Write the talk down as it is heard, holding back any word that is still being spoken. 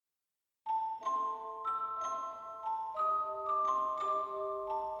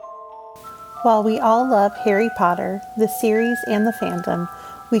While we all love Harry Potter, the series and the fandom,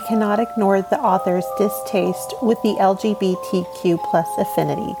 we cannot ignore the author's distaste with the LGBTQ plus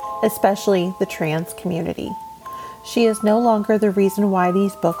affinity, especially the trans community. She is no longer the reason why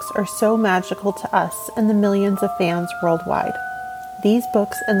these books are so magical to us and the millions of fans worldwide. These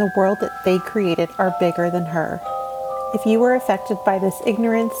books and the world that they created are bigger than her. If you were affected by this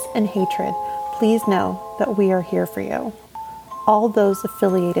ignorance and hatred, please know that we are here for you. All those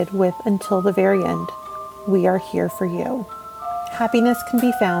affiliated with Until the Very End, we are here for you. Happiness can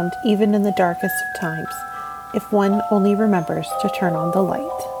be found even in the darkest of times, if one only remembers to turn on the light.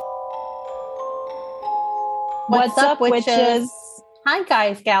 What's up, witches? Hi,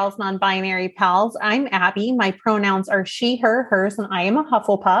 guys, gals, non-binary pals. I'm Abby. My pronouns are she, her, hers, and I am a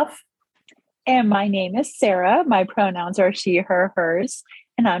Hufflepuff. And my name is Sarah. My pronouns are she, her, hers,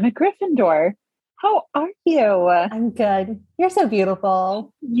 and I'm a Gryffindor. How are you? I'm good. You're so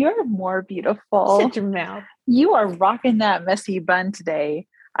beautiful. You're more beautiful. Shut your mouth. You are rocking that messy bun today.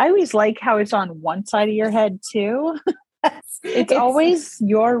 I always like how it's on one side of your head, too. It's always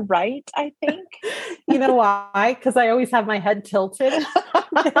your right, I think. You know why? Because I always have my head tilted.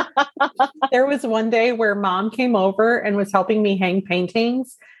 There was one day where mom came over and was helping me hang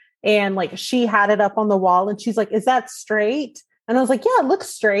paintings. And like she had it up on the wall and she's like, is that straight? And I was like, yeah, it looks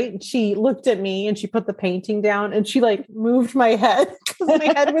straight. And she looked at me and she put the painting down and she like moved my head because my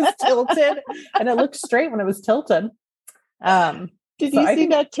head was tilted and it looked straight when it was tilted. Did you see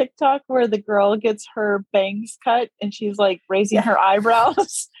that TikTok where the girl gets her bangs cut and she's like raising her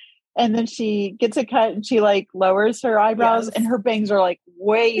eyebrows and then she gets a cut and she like lowers her eyebrows and her bangs are like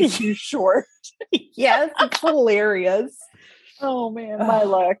way too short. Yes, it's hilarious. Oh man, my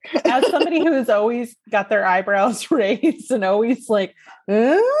luck. As somebody who has always got their eyebrows raised and always like,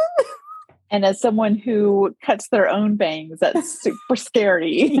 and as someone who cuts their own bangs, that's super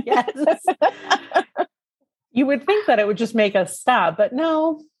scary. Yes. You would think that it would just make us stop, but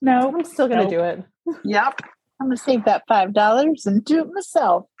no, I'm still going to do it. Yep. I'm going to save that $5 and do it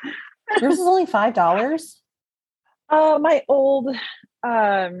myself. Yours is only $5? My old,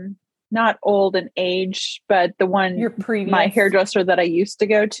 not old in age, but the one, your previous, my hairdresser that I used to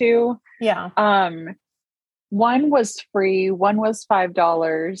go to. Yeah. One was free, one was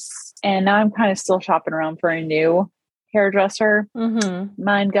 $5. And now I'm kind of still shopping around for a new hairdresser. Mm-hmm.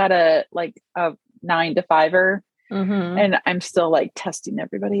 Mine got a 9 to 5er. Mm-hmm. And I'm still like testing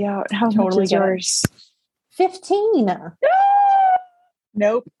everybody out. How much is yours? 15.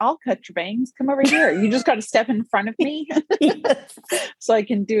 Nope. I'll cut your bangs. Come over here. You just got to step in front of me so I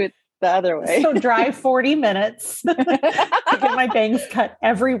can do it the other way. So drive 40 minutes to get my bangs cut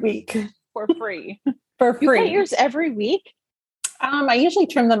every week for free. For free. You cut yours every week? I usually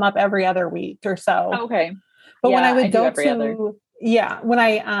trim them up every other week or so. Okay. But when I would go to, when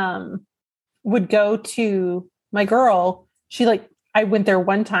I would go to my girl, I went there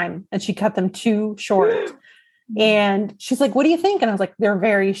one time and she cut them too short. And she's like, what do you think? And I was like, they're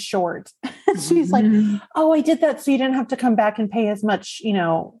very short. She's like, oh, I did that so you didn't have to come back and pay as much,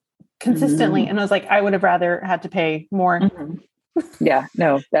 consistently. And I was like, I would have rather had to pay more. Yeah,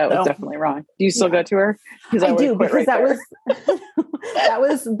 no, that was definitely wrong. Do you still go to her? I do, because that was that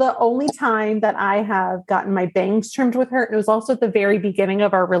was the only time that I have gotten my bangs trimmed with her. It was also at the very beginning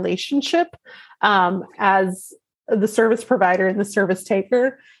of our relationship as the service provider and the service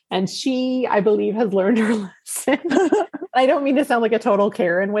taker. And she, I believe, has learned her lesson. I don't mean to sound like a total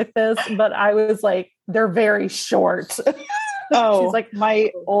Karen with this, but I was like, they're very short. Oh, she's like my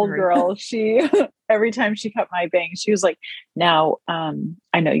old girl. She, every time she cut my bangs, she was like, now,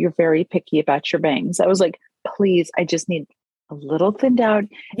 I know you're very picky about your bangs. I was like, please, I just need a little thinned out.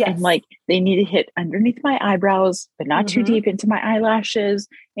 Yes. And like, they need to hit underneath my eyebrows, but not too deep into my eyelashes.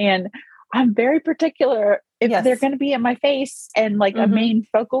 And I'm very particular if they're going to be in my face and like a main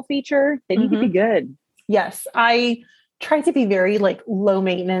focal feature, they need to be good. Yes. I try to be very like low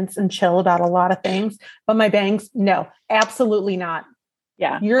maintenance and chill about a lot of things, but my bangs, no, absolutely not.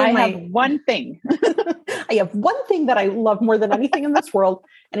 Yeah. I have one thing. I have one thing that I love more than anything in this world,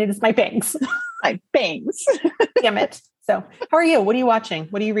 and it is my bangs. My bangs. Damn it. So how are you? What are you watching?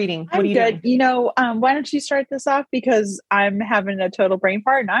 What are you reading? What are you good. doing? Why don't you start this off? Because I'm having a total brain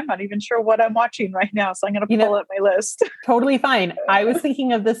fart and I'm not even sure what I'm watching right now. So I'm going to pull up my list. Totally fine. I was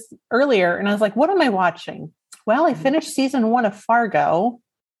thinking of this earlier and I was like, what am I watching? Well, I finished season 1 of Fargo.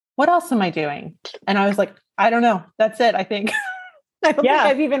 What else am I doing? And I was like, I don't know. That's it. I think. I don't think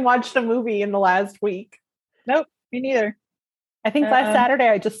I've even watched a movie in the last week. Nope. Me neither. I think last Saturday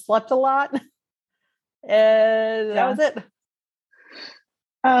I just slept a lot. That was it.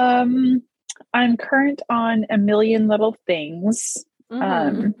 I'm current on A Million Little Things.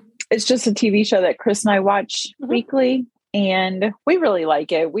 It's just a TV show that Chris and I watch weekly, and we really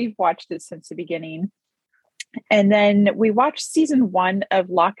like it. We've watched it since the beginning. And then we watched season 1 of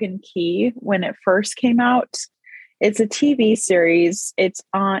Lock and Key when it first came out. It's a TV series. It's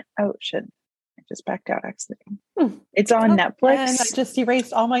on, oh shit, I just backed out accidentally. It's on Netflix. And I just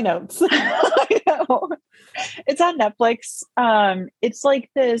erased all my notes. I know. It's on Netflix. It's like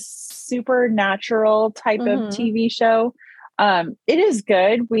this supernatural type of TV show. It is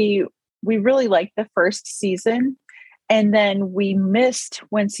good. We really liked the first season. And then we missed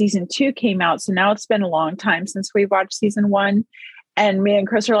when season 2 came out. So now it's been a long time since we watched season 1. And me and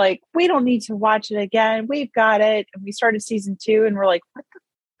Chris are like, we don't need to watch it again. We've got it. And we started season 2 and we're like, what the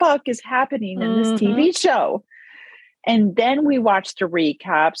fuck is happening in this TV show? And then we watched a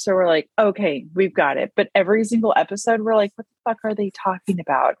recap. So we're like, okay, we've got it. But every single episode, we're like, what the fuck are they talking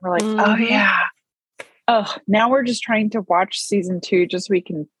about? We're like, oh yeah. Oh, now we're just trying to watch season 2 just so we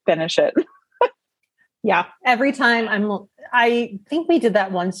can finish it. Yeah. Every time I think we did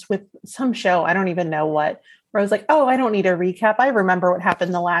that once with some show. I don't even know what, where I was like, oh, I don't need a recap. I remember what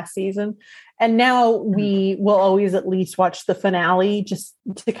happened the last season. And now we will always at least watch the finale just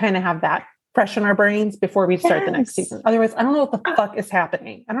to kind of have that fresh in our brains before we start the next season. Otherwise, I don't know what the fuck is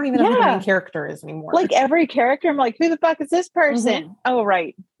happening. I don't even know who the main character is anymore. Like every character, I'm like, who the fuck is this person? Oh,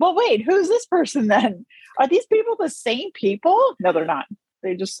 right. Well, wait, who's this person then? Are these people the same people? No, they're not.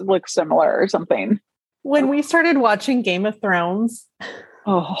 They just look similar or something. When we started watching Game of Thrones,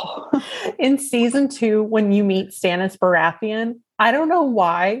 in season 2, when you meet Stannis Baratheon, I don't know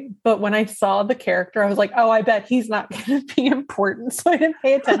why, but when I saw the character, I was like, oh, I bet he's not going to be important. So I didn't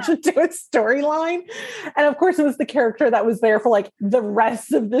pay attention to his storyline. And of course, it was the character that was there for like the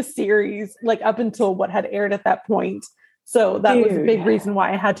rest of the series, like up until what had aired at that point. So that was a big reason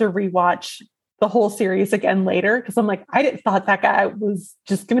why I had to rewatch the whole series again later. Cause I'm like, I didn't thought that guy was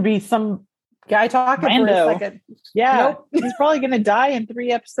just going to be some guy talking for a second. Yeah. Nope. He's probably going to die in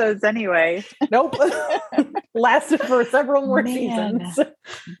 3 episodes anyway. Nope. Lasted for several more seasons.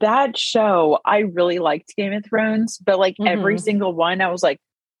 That show, I really liked Game of Thrones, but like every single one, I was like,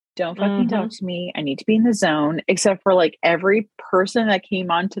 don't fucking talk to me. I need to be in the zone. Except for like every person that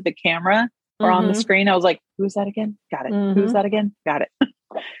came onto the camera or on the screen, I was like, who's that again? Got it. Who's that again? Got it.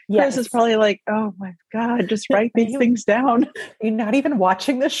 Chris is probably like, oh my God, just write these things down. You're not even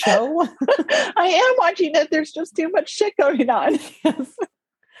watching the show? I am watching it. There's just too much shit going on. Yes.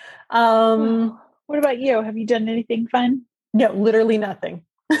 What about you? Have you done anything fun? No, literally nothing.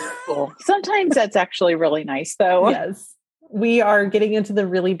 Cool. Sometimes that's actually really nice though. Yes. We are getting into the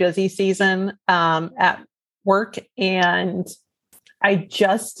really busy season at work. And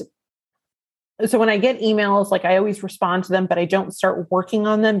so when I get emails, like I always respond to them, but I don't start working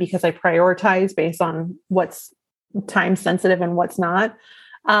on them because I prioritize based on what's time sensitive and what's not.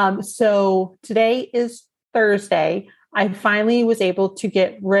 So today is Thursday. I finally was able to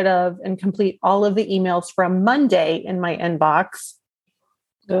get rid of and complete all of the emails from Monday in my inbox.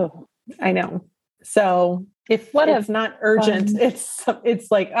 Oh, I know. So if it's not urgent,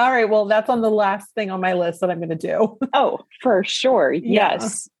 it's like, all right, well, that's on the last thing on my list that I'm going to do. Oh, for sure.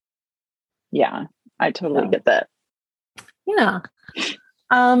 Yes. Yeah, I totally get that. Yeah.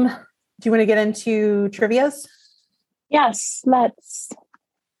 Do you want to get into trivias? Yes, let's.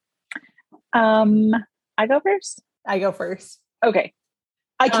 I go first? I go first. Okay.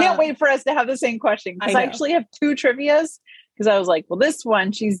 I can't wait for us to have the same question because I actually have 2 trivias because I was like, well, this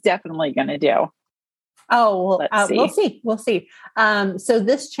one she's definitely going to do. Oh, well, we'll see. So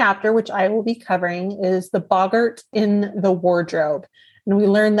this chapter, which I will be covering, is the Boggart in the wardrobe. And we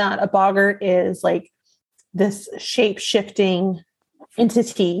learned that a Boggart is like this shape-shifting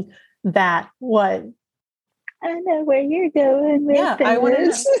entity that what? I know where you're going with this. I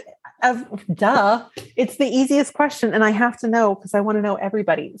want to duh. It's the easiest question, and I have to know because I want to know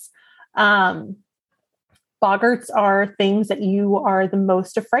everybody's. Boggarts are things that you are the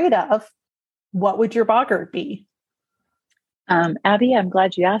most afraid of. What would your Boggart be? Abby, I'm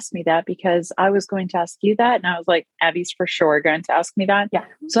glad you asked me that because I was going to ask you that. And I was like, Abby's for sure going to ask me that. Yeah.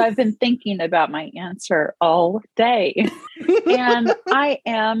 So I've been thinking about my answer all day. And I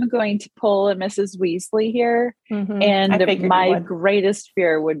am going to pull a Mrs. Weasley here. And my greatest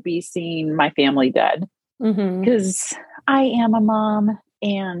fear would be seeing my family dead. Because I am a mom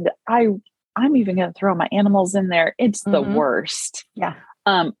and I'm even going to throw my animals in there. It's the worst. Yeah.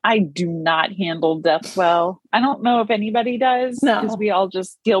 I do not handle death well. I don't know if anybody does because we all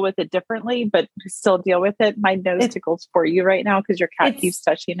just deal with it differently, but we still deal with it. My nose tickles for you right now because your cat keeps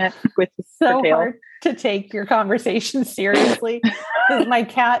touching it with his tail. Hard to take your conversation seriously because my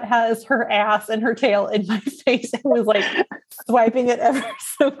cat has her ass and her tail in my face and was like, swiping it ever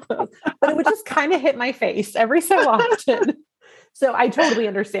so close. But it would just kind of hit my face every so often. So I totally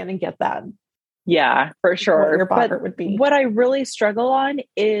understand and get that. Yeah, for sure. What your Boggart would be. What I really struggle on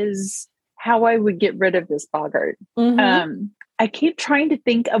is how I would get rid of this Boggart. I keep trying to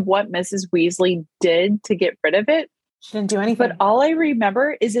think of what Mrs. Weasley did to get rid of it. She didn't do anything. But all I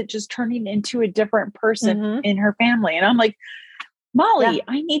remember is it just turning into a different person in her family. And I'm like, Molly,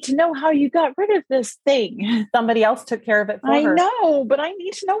 I need to know how you got rid of this thing. Somebody else took care of it for her. I know, but I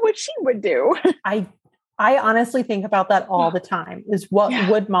need to know what she would do. I honestly think about that all the time, is what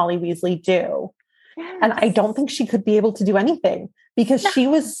would Molly Weasley do? Yes. And I don't think she could be able to do anything because she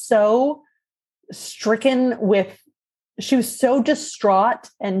was so stricken with, she was so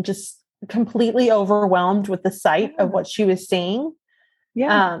distraught and just completely overwhelmed with the sight of what she was seeing.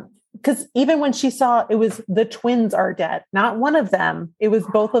 Yeah. Because even when she saw it was the twins are dead, not one of them, it was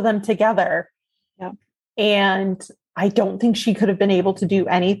both of them together. Yeah. And I don't think she could have been able to do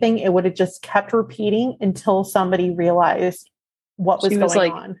anything. It would have just kept repeating until somebody realized what was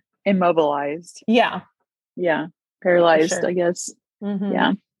going on. Immobilized. Yeah. Yeah. Paralyzed, sure. I guess.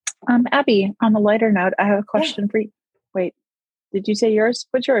 Yeah. Abby, on a lighter note, I have a question for you. Wait, did you say yours?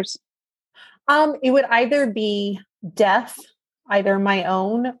 What's yours? It would either be death, either my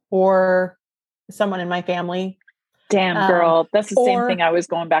own or someone in my family. Damn, girl. That's the same thing I was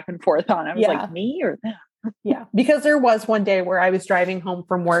going back and forth on. I was like, me or them? Yeah. Because there was one day where I was driving home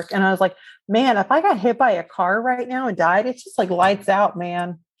from work and I was like, man, if I got hit by a car right now and died, it's just like lights out,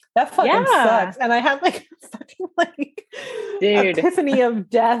 man. That fucking sucks. And I had like fucking like epiphany of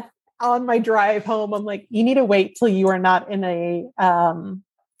death on my drive home. I'm like, you need to wait till you are not in a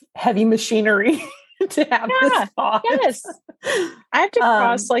heavy machinery to have this thought. Yes. I have to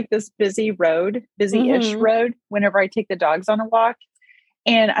cross like this busy-ish road whenever I take the dogs on a walk.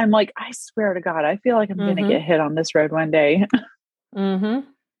 And I'm like, I swear to God, I feel like I'm going to get hit on this road one day. Yeah.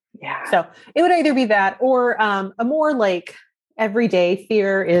 So it would either be that or a more like everyday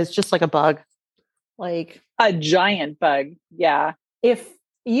fear is just like a bug, like a giant bug. Yeah. If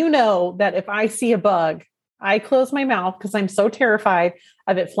you know that if I see a bug, I close my mouth because I'm so terrified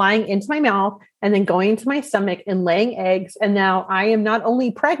of it flying into my mouth and then going into my stomach and laying eggs. And now I am not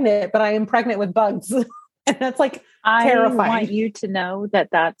only pregnant, but I am pregnant with bugs. And that's like terrifying. I want you to know that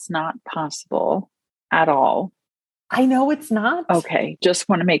that's not possible at all. I know it's not. Okay. Just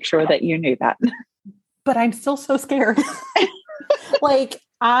want to make sure that you knew that. But I'm still so scared. Like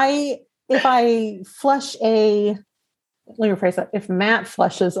if I flush let me rephrase that. If Matt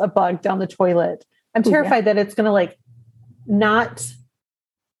flushes a bug down the toilet, I'm terrified that it's going to like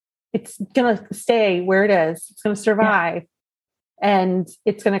it's going to stay where it is. It's going to survive and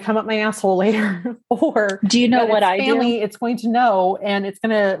it's going to come up my asshole later. Or do you know what I do? It's going to know and it's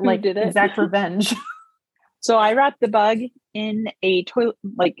going to like exact revenge. So I wrap the bug in a toilet,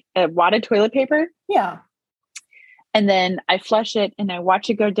 like a wadded toilet paper. Yeah. And then I flush it and I watch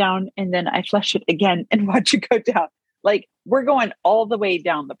it go down and then I flush it again and watch it go down. Like we're going all the way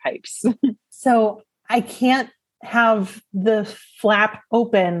down the pipes. So I can't have the flap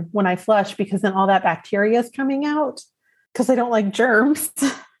open when I flush because then all that bacteria is coming out because I don't like germs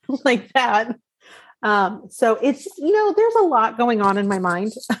like that. So it's, there's a lot going on in my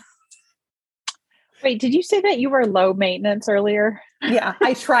mind. Wait, did you say that you were low maintenance earlier? Yeah,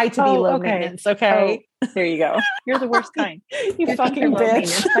 I try to be low maintenance. Okay. Oh, there you go. You're the worst kind. You fucking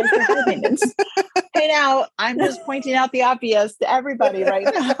bitch. Hey, now I'm just pointing out the obvious to everybody right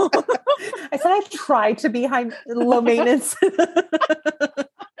now. I said I try to be low maintenance.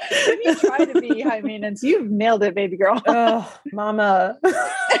 If you try to be high maintenance, you've nailed it, baby girl. Oh, mama.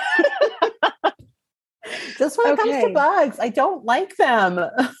 Just when it comes to bugs, I don't like them.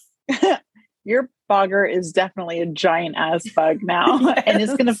 Your Boggart is definitely a giant ass bug now, and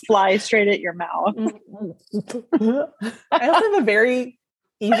it's going to fly straight at your mouth. I also have a very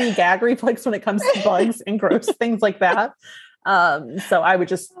easy gag reflex when it comes to bugs and gross things like that. So I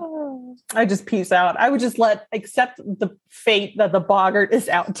just peace out. I would just accept the fate that the Boggart is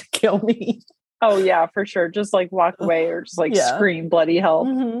out to kill me. Oh yeah, for sure. Just like walk away or just like scream bloody help.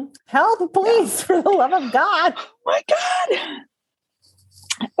 Help, please, for the love of God. Oh my God.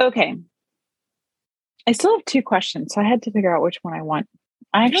 Okay. I still have 2 questions, so I had to figure out which one I want.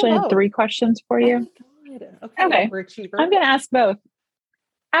 I actually had 3 questions for you. Okay. I'm going to ask both.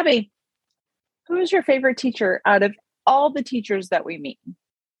 Abby, who is your favorite teacher out of all the teachers that we meet?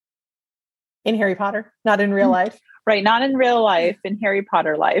 In Harry Potter, not in real life. Right, not in real life, in Harry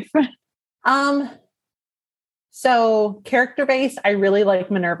Potter life. So character based, I really like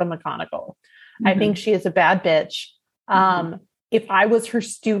Minerva McGonagall. I think she is a bad bitch. If I was her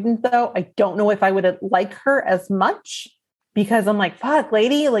student, though, I don't know if I would like her as much. because I'm like, fuck,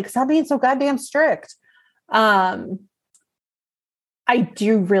 lady, like, stop being so goddamn strict. I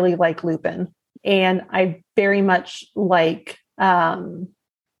do really like Lupin, and I very much like Slughorn.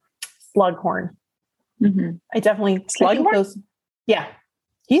 Mm-hmm. I definitely Slughorn? Yeah,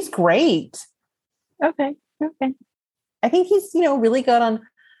 he's great. Okay. I think he's, really good on,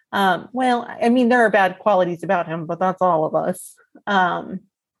 well, I mean, there are bad qualities about him, but that's all of us.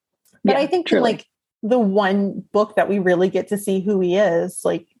 But I think in like the one book that we really get to see who he is,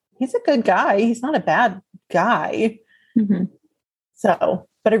 like, he's a good guy. He's not a bad guy. Mm-hmm. So,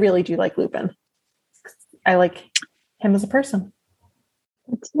 but I really do like Lupin. I like him as a person.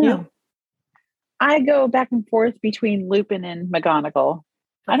 Yeah. I go back and forth between Lupin and McGonagall.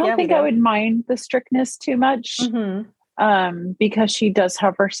 I don't think I would mind the strictness too much, because she does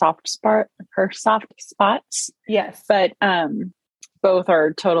have her soft spots. Yes, but both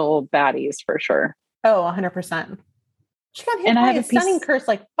are total baddies for sure. Oh, 100%. She got hit by a stunning curse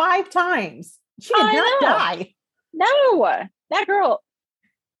like 5 times. She did not die. No, that girl,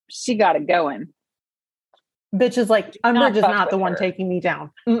 she got it going. Bitch is like, Umbridge is not the one taking me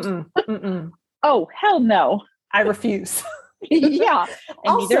down. Mm-mm. Oh, hell no. I refuse. Yeah.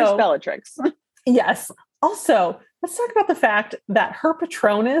 And neither is Bellatrix. Yes. Also, let's talk about the fact that her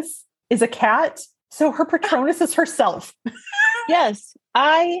Patronus is a cat. So her Patronus is herself. Yes.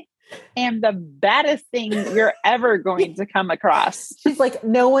 I am the baddest thing you're ever going to come across. She's like,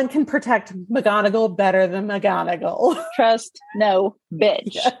 no one can protect McGonagall better than McGonagall. Trust no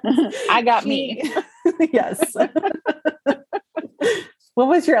bitch. Yes. I got me. Yes. What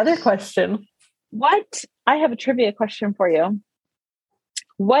was your other question? I have a trivia question for you.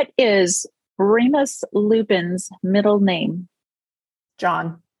 What is Remus Lupin's middle name?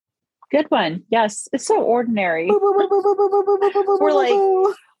 John. Good one. Yes. It's so ordinary.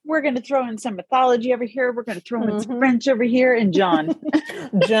 We're going to throw in some mythology over here. We're going to throw in some French over here, and John.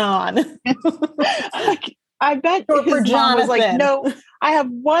 John. I bet his mom was like, no, I have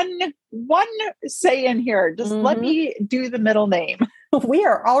one say in here. Just let me do the middle name. We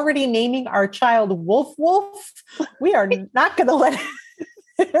are already naming our child Wolf. We are not going to let him.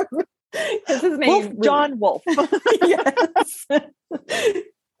 His name John Wolf. Yes.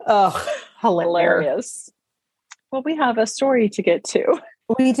 Oh, hilarious. Well, we have a story to get to.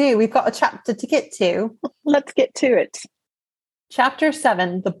 We do. We've got a chapter to get to. Let's get to it. Chapter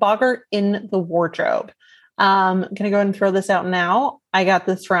 7, The Boggart in the Wardrobe. I'm going to go ahead and throw this out now. I got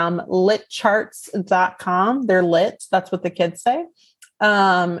this from litcharts.com. They're lit. That's what the kids say.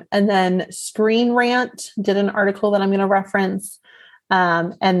 And then Screen Rant did an article that I'm going to reference.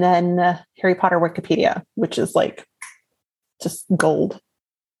 And then Harry Potter Wikipedia, which is like just gold.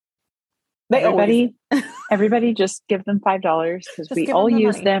 Everybody just give them $5 because we all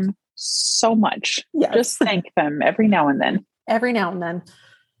use them so much. Yes. Just thank them every now and then. Every now and then.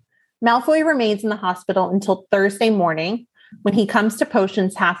 Malfoy remains in the hospital until Thursday morning when he comes to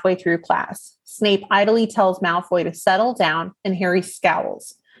potions halfway through class. Snape idly tells Malfoy to settle down, and Harry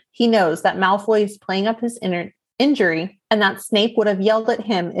scowls. He knows that Malfoy is playing up his injury and that Snape would have yelled at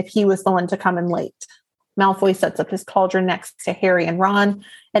him if he was the one to come in late. Malfoy sets up his cauldron next to Harry and Ron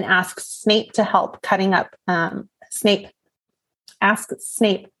and asks Snape to help cutting up. Snape asks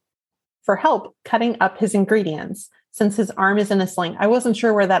Snape for help cutting up his ingredients since his arm is in a sling. I wasn't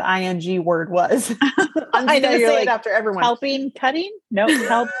sure where that ing word was. I'm I know you're say like, it after everyone. Helping cutting? No,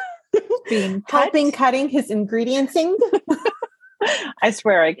 helping cutting his ingredientsing. I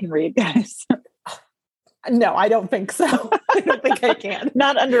swear I can read, guys. No, I don't think so. I don't think I can.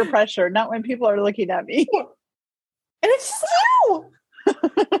 Not under pressure. Not when people are looking at me. And it's just you.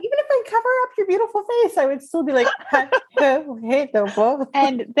 Even if I cover up your beautiful face, I would still be like,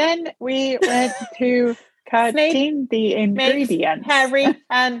 and then we went to cutting the ingredients. Harry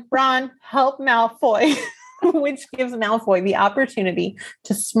and Ron help Malfoy, which gives Malfoy the opportunity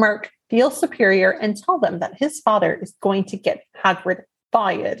to smirk, feel superior, and tell them that his father is going to get Hagrid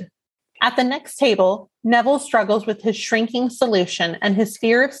fired. At the next table, Neville struggles with his shrinking solution, and his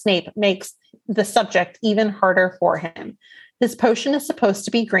fear of Snape makes the subject even harder for him. His potion is supposed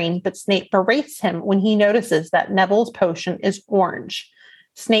to be green, but Snape berates him when he notices that Neville's potion is orange.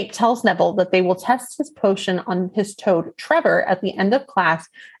 Snape tells Neville that they will test his potion on his toad Trevor at the end of class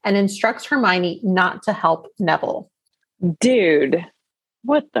and instructs Hermione not to help Neville. Dude,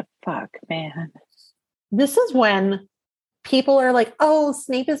 what the fuck, man? This is when people are like, oh,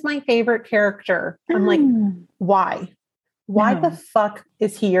 Snape is my favorite character. I'm like, why? Why the fuck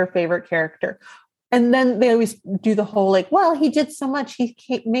is he your favorite character? And then they always do the whole like, well, he did so much. He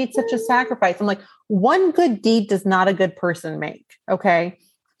made such a sacrifice. I'm like, one good deed does not a good person make. Okay.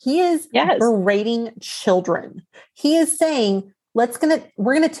 He is Yes. berating children. He is saying, we're going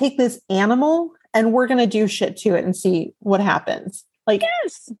to take this animal and we're going to do shit to it and see what happens. Like,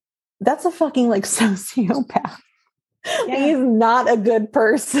 yes, that's a fucking like sociopath. Yeah. He's not a good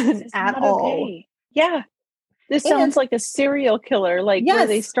person at all. Okay. Yeah. This sounds like a serial killer, like where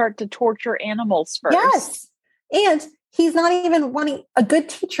they start to torture animals first. Yes. And he's not even wanting, a good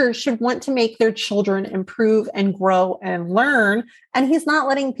teacher should want to make their children improve and grow and learn. And he's not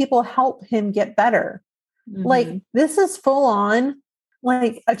letting people help him get better. Mm-hmm. Like, this is full on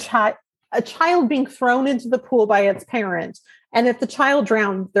like a child being thrown into the pool by its parent. And if the child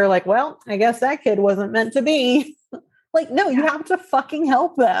drowned, they're like, well, I guess that kid wasn't meant to be. Like, no, you have to fucking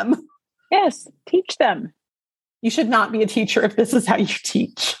help them. Yes. Teach them. You should not be a teacher if this is how you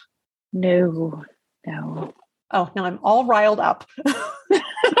teach. No. Oh, now I'm all riled up.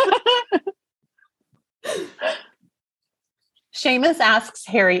 Seamus asks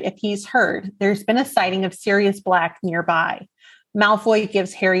Harry if he's heard there's been a sighting of Sirius Black nearby. Malfoy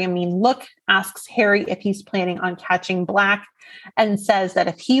gives Harry a mean look, asks Harry if he's planning on catching Black, and says that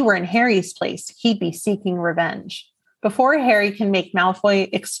if he were in Harry's place, he'd be seeking revenge. Before Harry can make Malfoy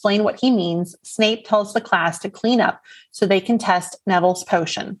explain what he means, Snape tells the class to clean up so they can test Neville's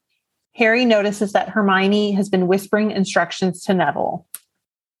potion. Harry notices that Hermione has been whispering instructions to Neville,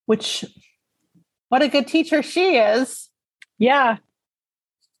 which, what a good teacher she is. Yeah.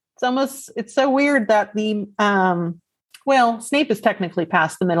 It's so weird that Snape is technically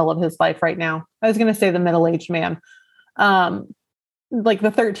past the middle of his life right now. I was going to say the middle-aged man. Like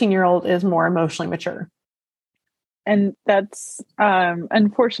the 13-year-old is more emotionally mature. And that's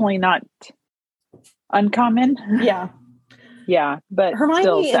unfortunately not uncommon. Yeah. Yeah, but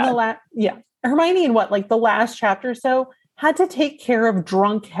Hermione Hermione in the last chapter or so had to take care of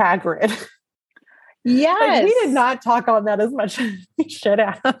drunk Hagrid. Yes. We did not talk on that as much as we should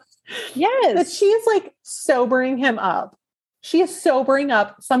have. Yes. But she's like sobering him up. She is sobering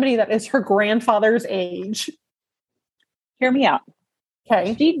up somebody that is her grandfather's age. Hear me out.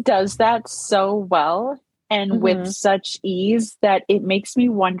 Okay. She does that so well and with such ease that it makes me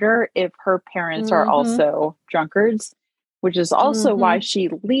wonder if her parents are also drunkards, which is also why she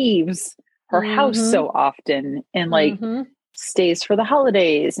leaves her house so often and stays for the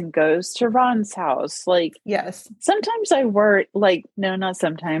holidays and goes to Ron's house. Like, yes. Sometimes I worry, no, not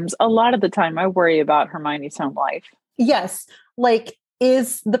sometimes. A lot of the time I worry about Hermione's home life. Yes. Like,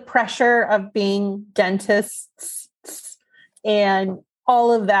 is the pressure of being dentists and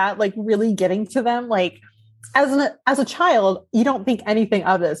all of that, like, really getting to them? Like, as a child, you don't think anything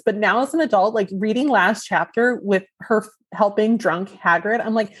of this, but now as an adult, like reading last chapter with her helping drunk Hagrid,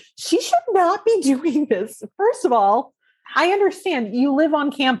 I'm like, she should not be doing this. First of all, I understand you live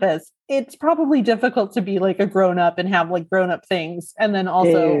on campus. It's probably difficult to be like a grown up and have like grown up things. And then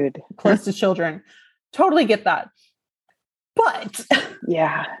also close to children. Totally get that. But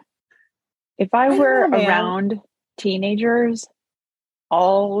yeah, if I were around teenagers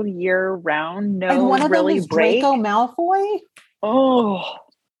all year round, and one of really them is break. Draco Malfoy. Oh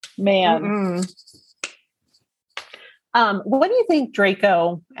man. What do you think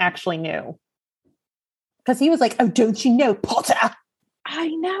Draco actually knew? Because he was like, "Oh, don't you know, Potter?" I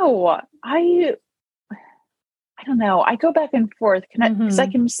know. I don't know. I go back and forth. Because I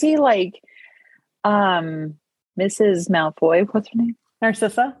can see like, Mrs. Malfoy. What's her name?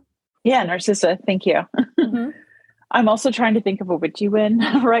 Narcissa. Yeah, Narcissa. Thank you. I'm also trying to think of a witchy win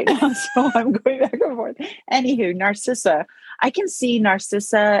right now, so I'm going back and forth. Anywho, Narcissa. I can see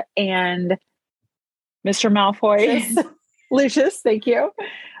Narcissa and Mr. Malfoy. Lucius, thank you.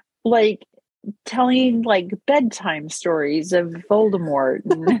 Like, telling like bedtime stories of Voldemort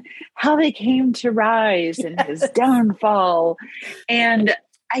and how they came to rise and his downfall. And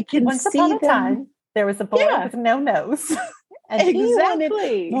I can Once see upon a time, there was a boy with no nose. And he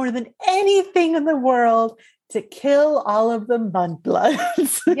wanted more than anything in the world to kill all of the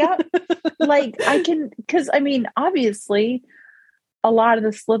mudbloods. Yeah. Like because I mean, obviously a lot of the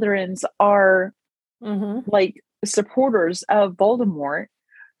Slytherins are like supporters of Voldemort.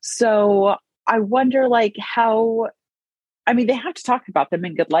 So I wonder like how, I mean, they have to talk about them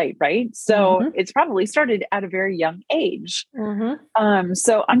in good light, right? So it's probably started at a very young age.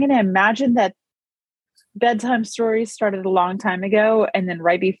 So I'm going to imagine that bedtime stories started a long time ago. And then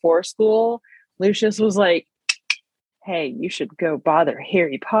right before school, Lucius was like, hey, you should go bother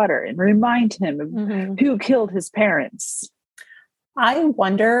Harry Potter and remind him of who killed his parents. I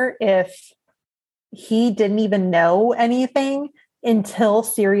wonder if he didn't even know anything until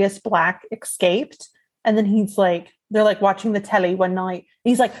Sirius Black escaped. And then they're like watching the telly one night.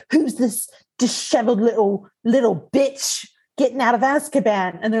 He's like, who's this disheveled little bitch getting out of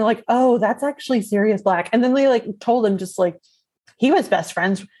Azkaban. And they're like, oh, that's actually Sirius Black. And then they like told him just like, he was best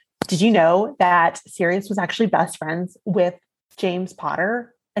friends. Did you know that Sirius was actually best friends with James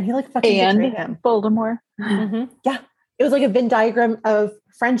Potter? And he like fucking betrayed him. Voldemort. Mm-hmm. Yeah. It was like a Venn diagram of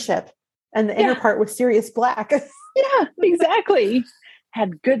friendship. And the inner part was Sirius Black. Yeah, exactly.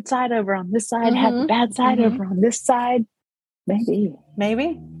 Had good side over on this side, had the bad side over on this side. Maybe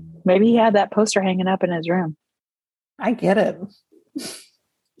he had that poster hanging up in his room. I get it.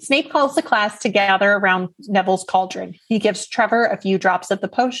 Snape calls the class to gather around Neville's cauldron. He gives Trevor a few drops of the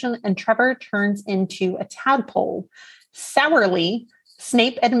potion, and Trevor turns into a tadpole. Sourly,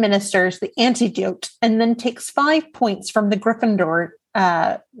 Snape administers the antidote and then takes 5 points from the Gryffindor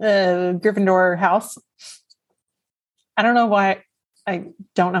house. I don't know why I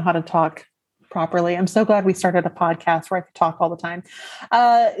don't know how to talk properly. I'm so glad we started a podcast where I could talk all the time.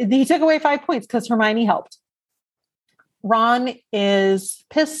 He took away 5 points because Hermione helped. Ron is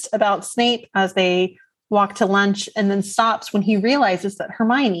pissed about Snape as they walk to lunch and then stops when he realizes that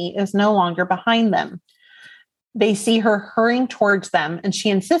Hermione is no longer behind them. They see her hurrying towards them, and she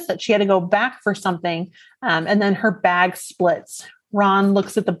insists that she had to go back for something, and then her bag splits. Ron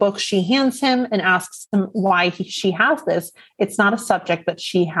looks at the book she hands him and asks him why she has this. It's not a subject that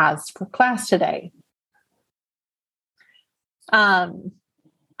she has for class today.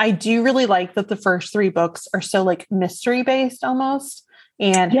 I do really like that the first 3 books are so like mystery based almost,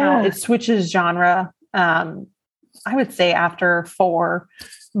 and how it switches genre. I would say after 4,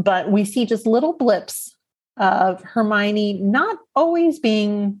 but we see just little blips of Hermione not always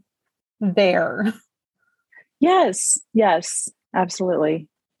being there. Yes, absolutely.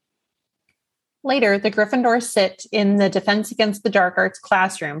 Later, the Gryffindors sit in the Defense Against the Dark Arts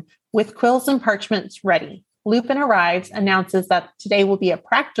classroom with quills and parchments ready. Lupin arrives, announces that today will be a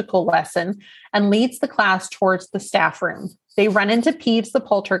practical lesson, and leads the class towards the staff room. They run into Peeves the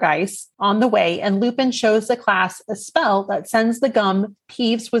poltergeist on the way, and Lupin shows the class a spell that sends the gum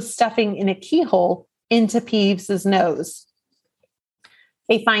Peeves was stuffing in a keyhole into Peeves's nose.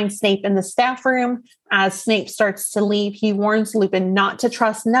 They find Snape in the staff room. As Snape starts to leave, he warns Lupin not to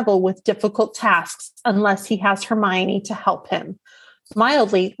trust Neville with difficult tasks unless he has Hermione to help him.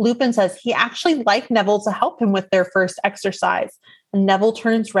 Mildly, Lupin says he actually liked Neville to help him with their first exercise, and Neville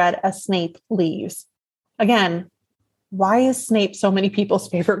turns red as Snape leaves. Again, why is Snape so many people's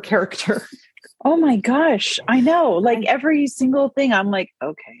favorite character? Oh my gosh, I know. Like every single thing, I'm like,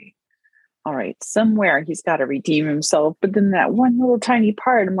 okay, all right, somewhere he's got to redeem himself. But then that one little tiny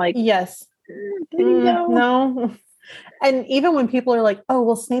part, I'm like, yes. Did he know? No. And even when people are like, oh,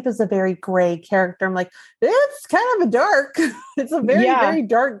 well, Snape is a very gray character. I'm like, it's kind of a dark. It's a very, very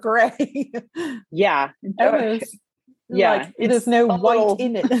dark gray. Yeah. Yeah. Like, there's no white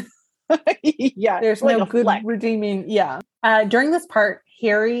in it. Yeah. There's like no good redeeming. Yeah. During this part,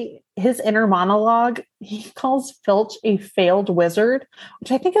 Harry, his inner monologue, he calls Filch a failed wizard,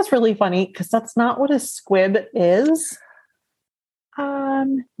 which I think is really funny because that's not what a squib is.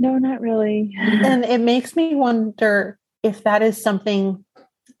 No, not really. And it makes me wonder if that is something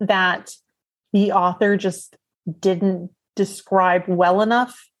that the author just didn't describe well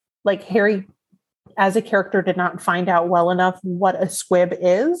enough. Like Harry, as a character, did not find out well enough what a squib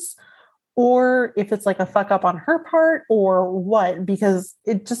is, or if it's like a fuck up on her part or what, because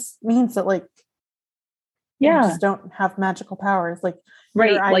it just means that like, you just don't have magical powers. Like,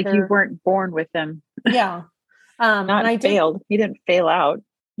 right. Like you weren't born with them. Yeah. Not failed. He didn't fail out.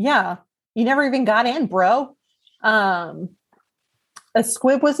 Yeah. You never even got in, bro. A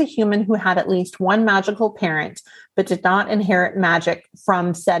squib was a human who had at least one magical parent, but did not inherit magic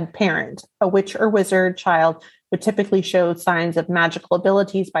from said parent. A witch or wizard child would typically show signs of magical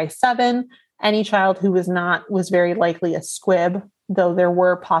abilities by 7. Any child who was not was very likely a squib, though there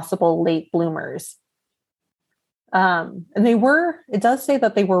were possible late bloomers. And it does say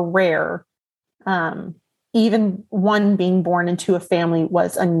that they were rare. Even one being born into a family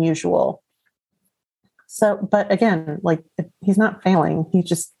was unusual. So, but again, like he's not failing. He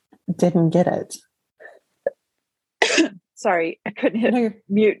just didn't get it. Sorry, I couldn't hit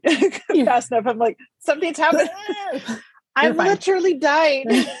mute fast enough. I'm like, something's happening. I'm literally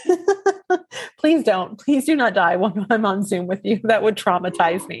dying. Please don't. Please do not die when I'm on Zoom with you. That would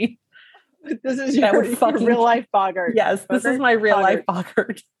traumatize me. This is your real life Boggart. Yes, this is my real life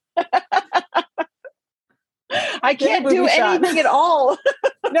Boggart. I can't do anything at all.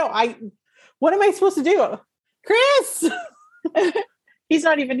 No, what am I supposed to do? Chris! He's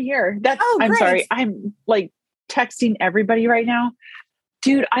not even here. I'm sorry. I'm like texting everybody right now.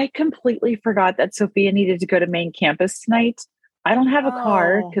 Dude, I completely forgot that Sophia needed to go to main campus tonight. I don't have a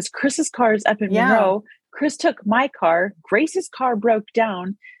car because Chris's car is up in Monroe. Chris took my car. Grace's car broke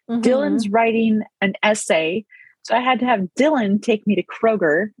down. Dylan's writing an essay. So I had to have Dylan take me to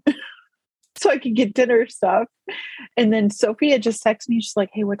Kroger so I could get dinner stuff. And then Sophia just texted me. She's like,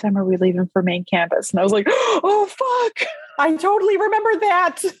 hey, what time are we leaving for main campus? And I was like, oh, fuck. I totally remember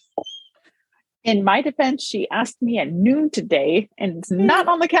that. In my defense, she asked me at noon today, and it's not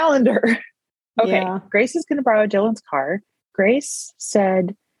on the calendar. Okay, yeah. Grace is going to borrow Dylan's car. Grace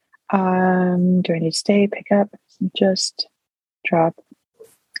said, do I need to stay, pick up, just drop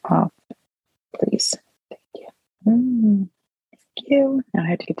off, please? Thank you. Thank you. Now I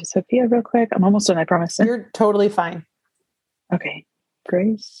have to get to Sophia real quick. I'm almost done, I promise. You're totally fine. Okay.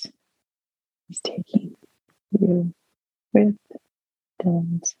 Grace is taking you with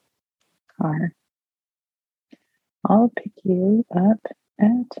Dylan's car. I'll pick you up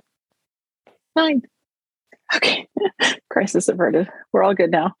at 9. Okay. Crisis averted. We're all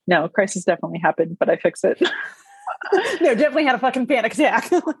good now. No, crisis definitely happened, but I fixed it. No, definitely had a fucking panic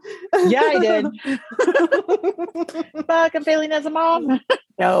attack. Yeah, I did. Fuck, I'm failing as a mom.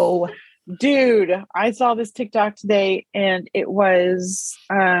 No. Dude, I saw this TikTok today and it was,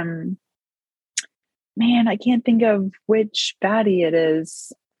 man, I can't think of which baddie it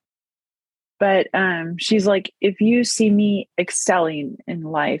is. But she's like, if you see me excelling in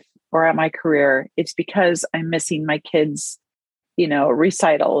life or at my career, it's because I'm missing my kids,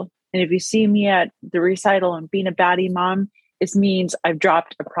 recital. And if you see me at the recital and being a baddie mom, it means I've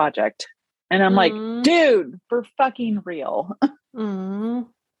dropped a project. And I'm like, dude, for fucking real.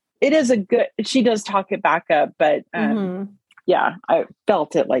 It is she does talk it back up, but yeah, I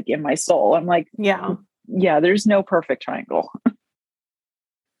felt it like in my soul. I'm like, yeah, there's no perfect triangle.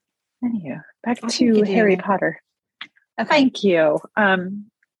 Anywho, back to Harry Potter. Okay. Thank you.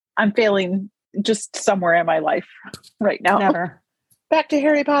 I'm failing just somewhere in my life right now. Never. Back to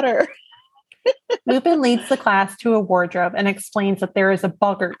Harry Potter. Lupin leads the class to a wardrobe and explains that there is a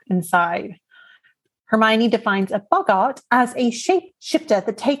Boggart inside. Hermione defines a Boggart as a shape-shifter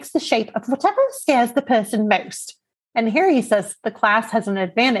that takes the shape of whatever scares the person most. And Harry says the class has an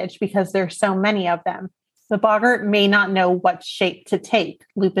advantage because there's so many of them. The Boggart may not know what shape to take.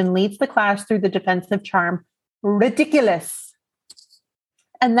 Lupin leads the class through the defensive charm, ridiculous,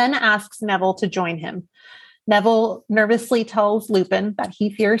 and then asks Neville to join him. Neville nervously tells Lupin that he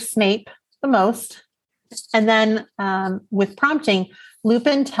fears Snape the most. And then with prompting,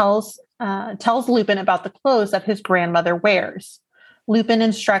 Lupin tells Lupin about the clothes that his grandmother wears. Lupin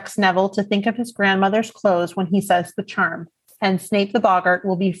instructs Neville to think of his grandmother's clothes when he says the charm. And Snape the Boggart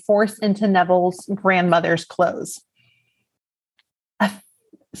will be forced into Neville's grandmother's clothes.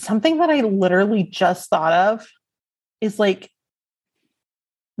 Something that I literally just thought of is like,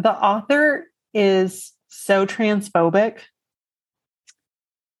 the author is so transphobic.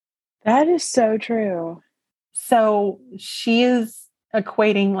 That is so true. So she is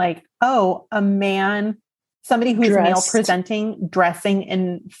equating like, oh, a man, somebody who's male presenting, dressing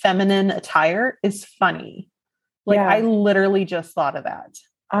in feminine attire is funny. Like, yeah. I literally just thought of that.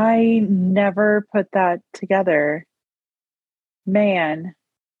 I never put that together. Man.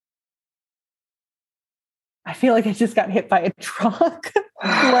 I feel like I just got hit by a truck.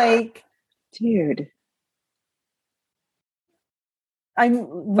 Like, dude. I'm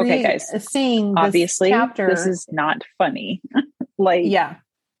okay, guys. Seeing this obviously chapter. This is not funny. Like, yeah.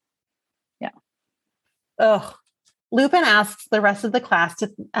 Ugh. Lupin asks the rest of the class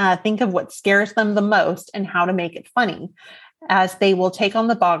to think of what scares them the most and how to make it funny, as they will take on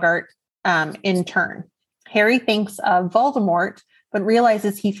the Boggart in turn. Harry thinks of Voldemort, but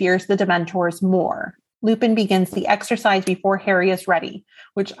realizes he fears the Dementors more. Lupin begins the exercise before Harry is ready,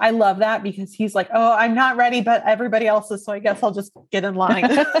 which I love that because he's like, oh, I'm not ready, but everybody else is, so I guess I'll just get in line.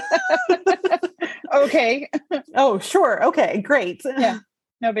 Okay. Oh, sure. Okay, great. Yeah,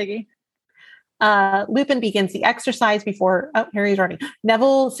 no biggie. Lupin begins the exercise before Harry's ready.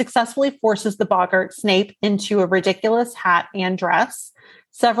 Neville successfully forces the Boggart Snape into a ridiculous hat and dress.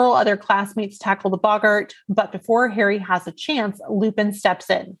 Several other classmates tackle the Boggart, but before Harry has a chance, Lupin steps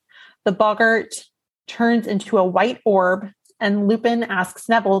in. The Boggart turns into a white orb, and Lupin asks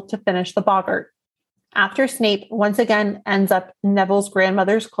Neville to finish the Boggart. After Snape once again ends up in Neville's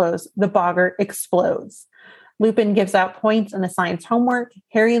grandmother's clothes, the Boggart explodes. Lupin gives out points and assigns homework.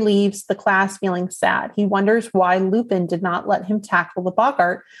 Harry leaves the class feeling sad. He wonders why Lupin did not let him tackle the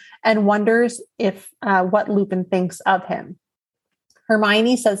Boggart and wonders if what Lupin thinks of him.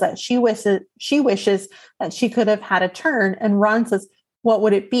 Hermione says that she wishes that she could have had a turn, and Ron says, what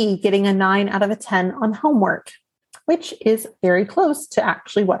would it be, getting a 9 out of a 10 on homework, which is very close to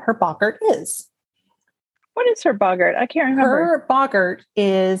actually what her Boggart is. What is her Boggart? I can't remember. Her Boggart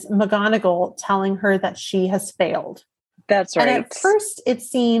is McGonagall telling her that she has failed. That's right. And at first it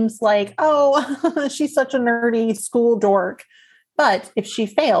seems like, oh, she's such a nerdy school dork. But if she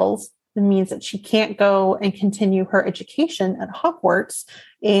fails, it means that she can't go and continue her education at Hogwarts,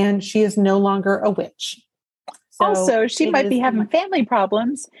 and she is no longer a witch. So also, she might be having family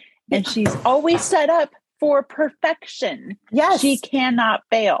problems, and she's always set up for perfection. Yes. She cannot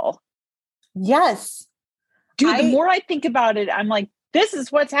fail. Yes. Dude, the more I think about it, I'm like, this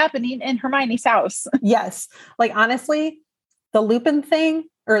is what's happening in Hermione's house. Yes. Like, honestly, the Lupin thing,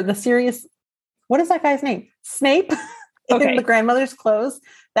 or the Sirius, what is that guy's name? Snape in the grandmother's clothes.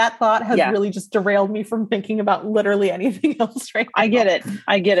 That thought has really just derailed me from thinking about literally anything else right now. I get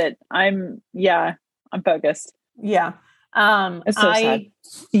it. I'm focused. Yeah. It's so sad.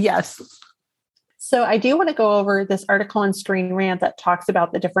 Yes. So I do want to go over this article in Screen Rant that talks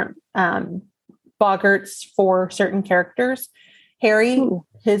about the different Boggarts for certain characters. Harry,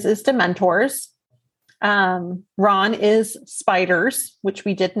 his is Dementors. Ron is spiders, which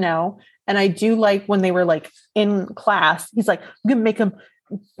we did know. And I do like when they were like in class, he's like, I'm going to make them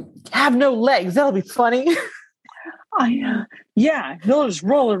have no legs. That'll be funny. Yeah, they'll just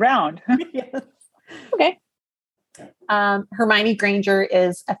roll around. Yes. Okay. Hermione Granger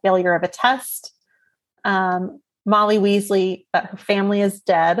is a failure of a test. Molly Weasley, that her family is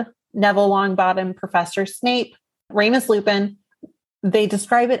dead. Neville Longbottom, Professor Snape. Remus Lupin, they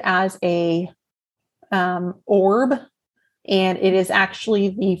describe it as a orb, and it is actually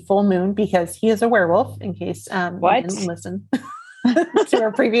the full moon because he is a werewolf, in case you didn't listen to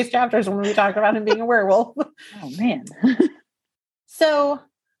our previous chapters when we talked about him being a werewolf. Oh, man. So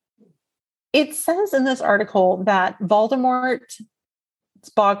it says in this article that Voldemort's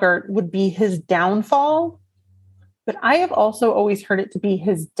Boggart would be his downfall, but I have also always heard it to be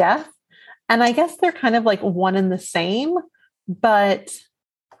his death. And I guess they're kind of like one and the same, but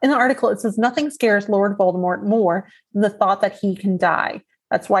in the article, it says nothing scares Lord Voldemort more than the thought that he can die.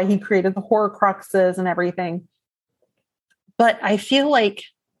 That's why he created the Horcruxes and everything. But I feel like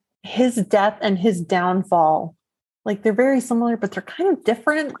his death and his downfall, like they're very similar, but they're kind of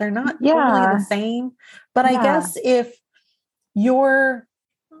different. They're not totally the same. But I guess if your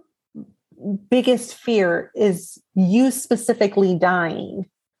biggest fear is you specifically dying,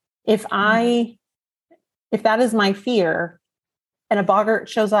 if that is my fear, and a Boggart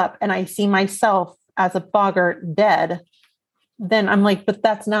shows up and I see myself as a Boggart dead, then I'm like, but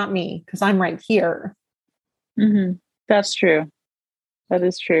that's not me because I'm right here. Mm-hmm. That's true. That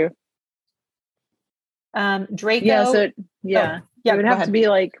is true. Draco. It would have to be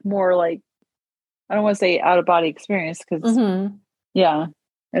like more like, I don't want to say out of body experience because it'd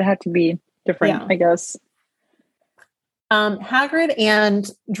have to be different, I guess. Hagrid and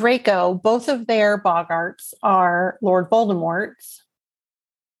Draco, both of their Boggarts are Lord Voldemort's.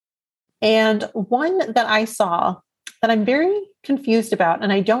 And one that I saw that I'm very confused about,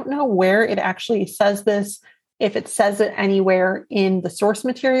 and I don't know where it actually says this, if it says it anywhere in the source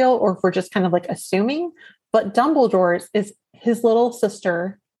material or if we're just kind of like assuming, but Dumbledore's is his little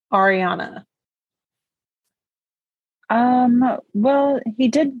sister, Ariana. Well, he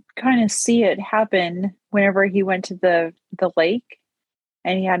did kind of see it happen whenever he went to the lake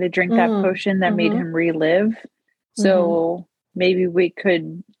and he had to drink that potion that made him relive. So maybe we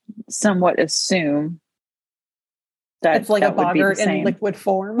could somewhat assume that it's like a Boggart in liquid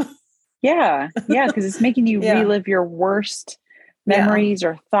form. Yeah, because it's making you relive your worst memories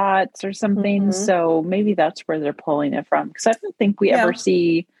or thoughts or something. So maybe that's where they're pulling it from. Because I don't think we ever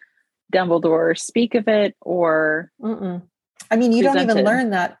see Dumbledore speak of it or I mean, you don't even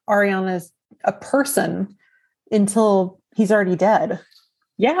learn that Ariana's a person until he's already dead.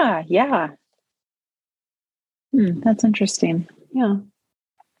 Yeah. That's interesting. Yeah.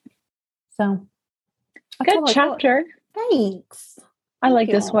 So good chapter. Thanks. I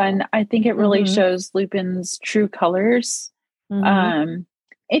like this one. I think it really shows Lupin's true colors.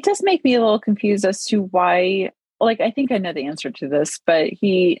 It does make me a little confused as to why, like, I think I know the answer to this, but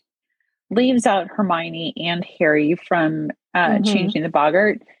he leaves out Hermione and Harry from changing the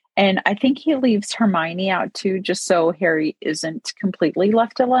Boggart. And I think he leaves Hermione out too, just so Harry isn't completely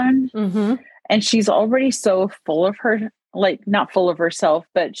left alone. And she's already so full of her, like not full of herself,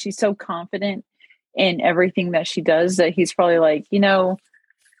 but she's so confident in everything that she does that he's probably like, we know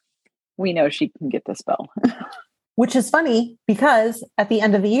she can get the spell. Which is funny because at the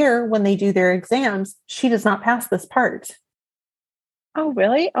end of the year, when they do their exams, she does not pass this part. Oh,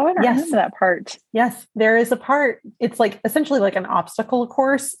 really? Oh, I don't remember that part. Yes, there is a part. It's like essentially like an obstacle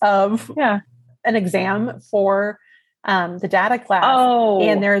course of an exam for the data class. Oh.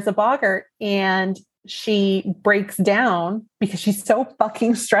 And there is a Boggart and she breaks down because she's so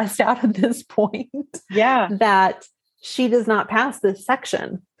fucking stressed out at this point. Yeah. That she does not pass this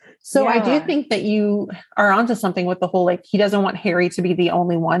section. So I do think that you are onto something with the whole, like, he doesn't want Harry to be the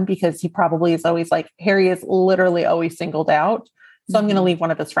only one because he probably is always like, Harry is literally always singled out. So I'm going to leave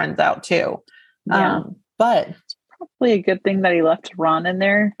one of his friends out too. Yeah. But it's probably a good thing that he left Ron in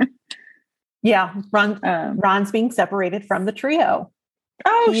there. Yeah. Ron's being separated from the trio.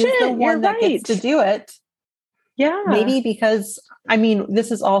 Oh, He's the one that gets to do it. Yeah. Maybe because, I mean, this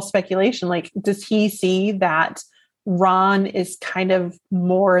is all speculation. Like, does he see that Ron is kind of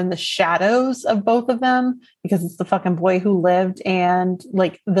more in the shadows of both of them because it's the fucking boy who lived and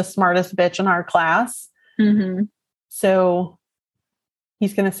like the smartest bitch in our class? Mm-hmm. So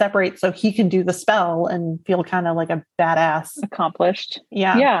he's going to separate so he can do the spell and feel kind of like a badass. Accomplished.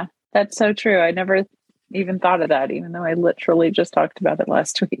 Yeah. Yeah, that's so true. I never even thought of that, even though I literally just talked about it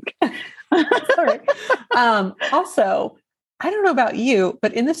last week. Sorry. Also, I don't know about you,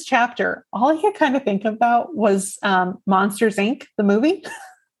 but in this chapter, all I could kind of think about was Monsters, Inc., the movie.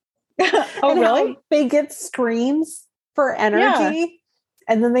 Oh, really? They get screams for energy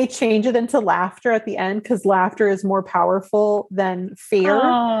and then they change it into laughter at the end because laughter is more powerful than fear.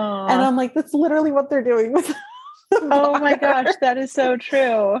 Aww. And I'm like, that's literally what they're doing with Oh my gosh, that is so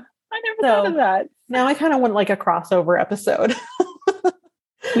true. I never thought of that. Now I kind of want like a crossover episode.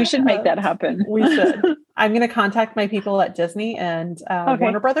 We should make that happen. We should. I'm going to contact my people at Disney and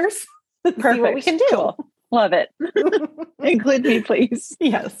Warner Brothers. Perfect. See what we can do. Cool. Love it. Include me, please.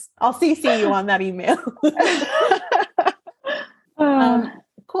 Yes. I'll CC you on that email.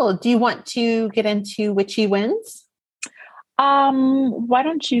 Cool. Do you want to get into Witchy Wins? Why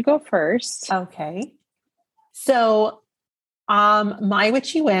don't you go first? Okay. So, my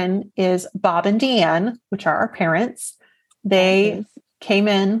Witchy Win is Bob and Deanne, which are our parents. They came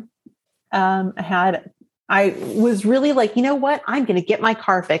in, I was really like, you know what? I'm going to get my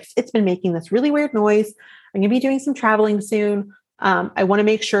car fixed. It's been making this really weird noise. I'm going to be doing some traveling soon. I want to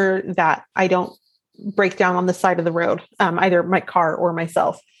make sure that I don't break down on the side of the road, either my car or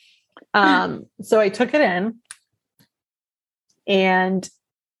myself. So I took it in and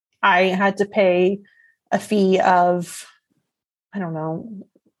I had to pay a fee of, I don't know,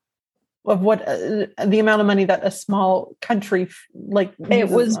 of what the amount of money that a small country like it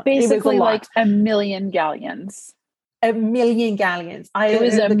was basically like a million galleons. A million galleons. It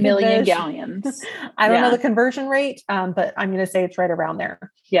was a million galleons. I don't know the conversion rate, but I'm going to say it's right around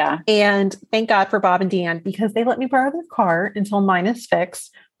there. Yeah. And thank God for Bob and Deanne because they let me borrow their car until mine is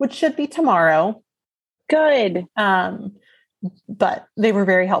fixed, which should be tomorrow. Good. But they were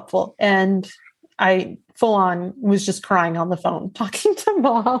very helpful. And I full on was just crying on the phone, talking to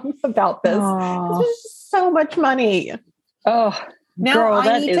Mom about this. There's so much money. Oh, now girl,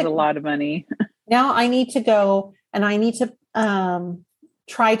 that is a lot of money. Now I need to go and I need to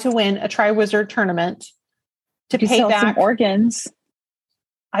try to win a Triwizard tournament to pay sell back some organs.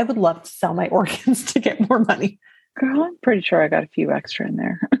 I would love to sell my organs to get more money. Girl, I'm pretty sure I got a few extra in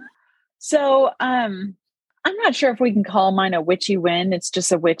there. So, I'm not sure if we can call mine a witchy win. It's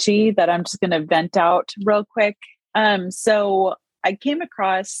just a witchy that I'm just going to vent out real quick. So I came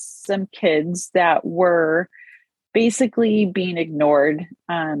across some kids that were basically being ignored,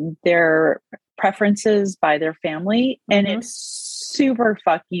 their preferences by their family. And it's super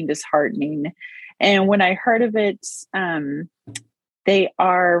fucking disheartening. And when I heard of it, they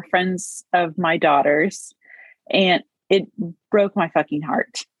are friends of my daughter's and it broke my fucking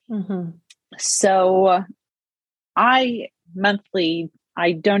heart. So I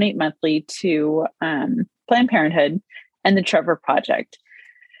donate monthly to Planned Parenthood and the Trevor Project.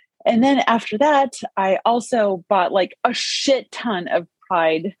 And then after that, I also bought like a shit ton of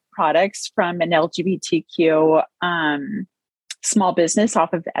Pride products from an LGBTQ small business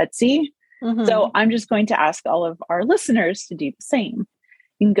off of Etsy. So I'm just going to ask all of our listeners to do the same.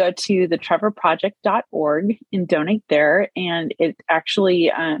 You can go to thetrevorproject.org and donate there. And it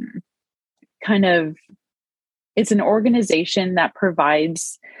actually it's an organization that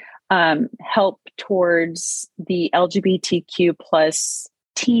provides help towards the LGBTQ plus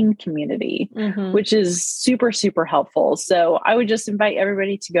teen community, which is super, super helpful. So I would just invite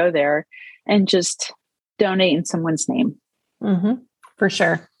everybody to go there and just donate in someone's name. For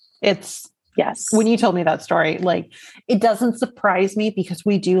sure. Yes. When you told me that story, like it doesn't surprise me because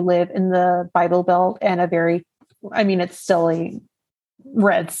we do live in the Bible Belt and it's still a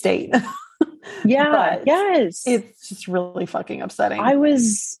red state. Yeah. Yes. It's just really fucking upsetting. I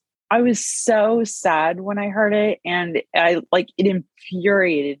was so sad when I heard it and it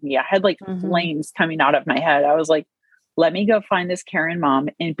infuriated me. I had like flames coming out of my head. I was like, let me go find this Karen mom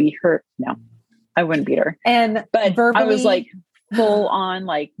and be her. No, I wouldn't beat her. But I was like full on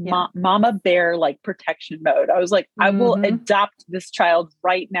like mama bear, like protection mode. I was like, I will adopt this child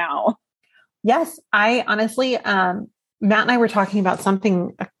right now. Yes. I honestly, Matt and I were talking about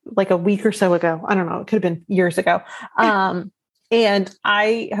something like a week or so ago. I don't know. It could have been years ago. And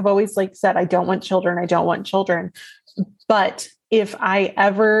I have always like said, I don't want children. I don't want children. But if I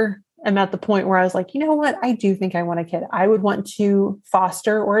ever am at the point where I was like, you know what, I do think I want a kid, I would want to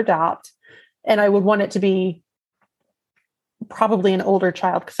foster or adopt. And I would want it to be probably an older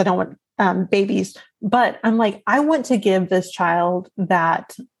child because I don't want babies. But I'm like, I want to give this child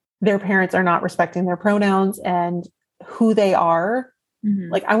that their parents are not respecting their pronouns and who they are.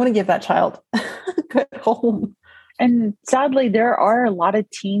 Like, I want to give that child a good home. And sadly, there are a lot of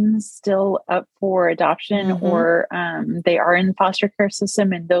teens still up for adoption or they are in the foster care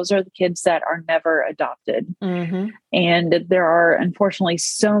system. And those are the kids that are never adopted. And there are, unfortunately,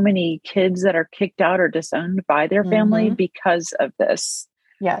 so many kids that are kicked out or disowned by their family because of this.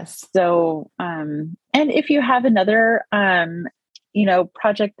 Yes. So, and if you have another,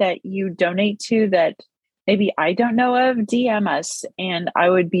 project that you donate to that maybe I don't know of, DM us, and I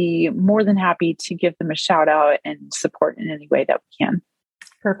would be more than happy to give them a shout out and support in any way that we can.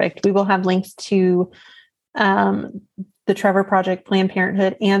 Perfect. We will have links to the Trevor Project, Planned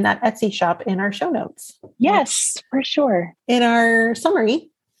Parenthood, and that Etsy shop in our show notes. Yes, for sure. In our summary,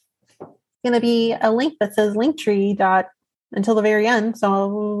 it's going to be a link that says linktree until the very end.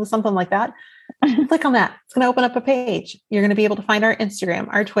 So something like that. Click on that. It's going to open up a page. You're going to be able to find our Instagram,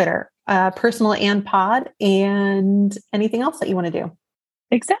 our Twitter, personal and pod, and anything else that you want to do.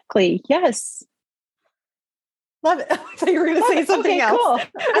 Exactly. Yes. Love it. I thought you were going to say something else. Cool.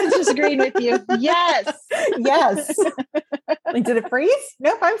 I was just agreeing with you. Yes. Yes. Like, did it freeze?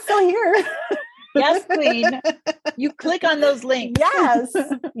 Nope. I'm still here. Yes, queen. You click on those links. Yes.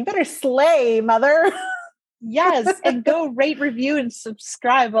 You better slay, mother. Yes. And go rate, review, and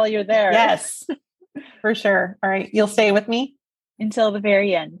subscribe while you're there. Yes, for sure. All right. You'll stay with me until the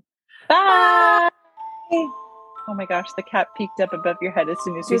very end. Bye. Oh my gosh. The cat peeked up above your head as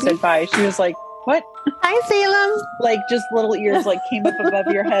soon as you said bye. She was like, what? Hi, Salem. Like, just little ears like came up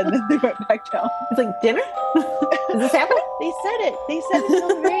above your head and then they went back down. It's like, dinner? Is this happening? They said it. They said it until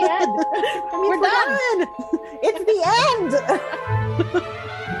the very end. We're done. It's the end.